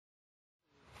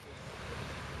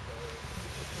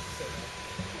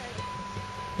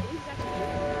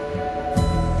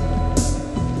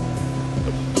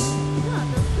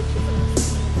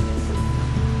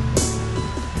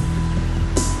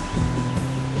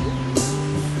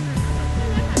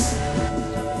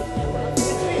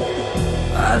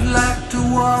I'd like to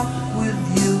walk with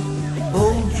you,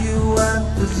 hold you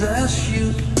and possess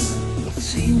you.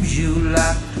 Seems you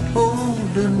like to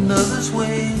hold another's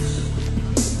waist.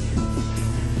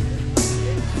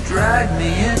 Drag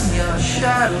me in your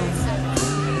shadow,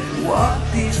 walk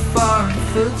these foreign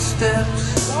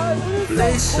footsteps, a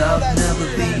place I've never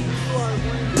been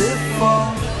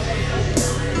before.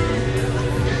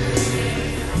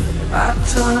 I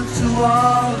turn to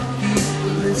all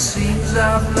people, it seems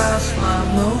I've lost my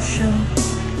motion.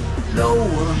 No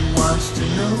one wants to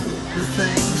know the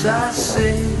things I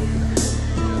say.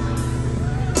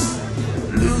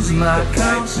 Lose my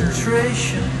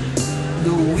concentration,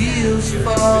 the wheels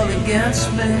fall against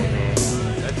me.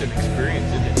 That's an experience,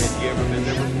 isn't it? Have you ever been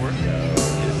there before? No.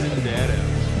 Isn't that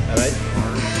alright?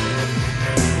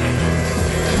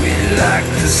 We like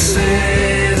to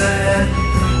say that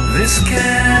this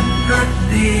can't hurt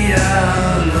the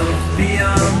love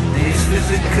beyond these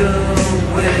physical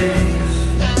ways.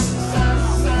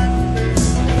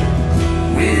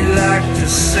 We like to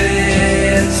say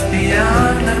it's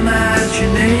beyond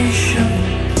imagination.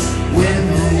 We're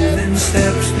moving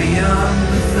steps beyond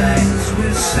the things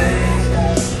we say.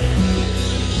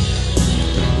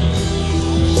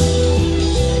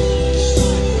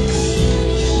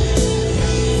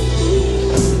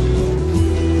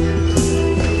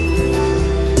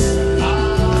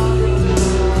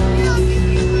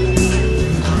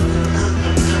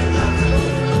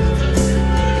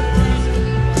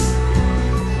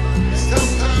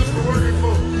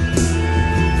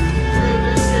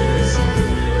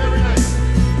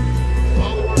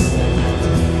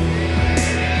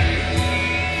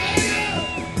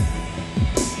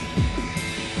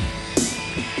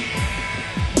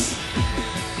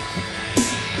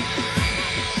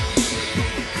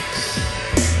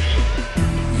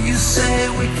 You say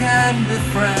we can be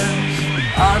friends,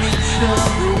 on each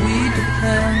other we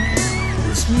depend.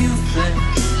 This new thing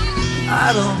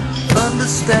I don't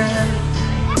understand.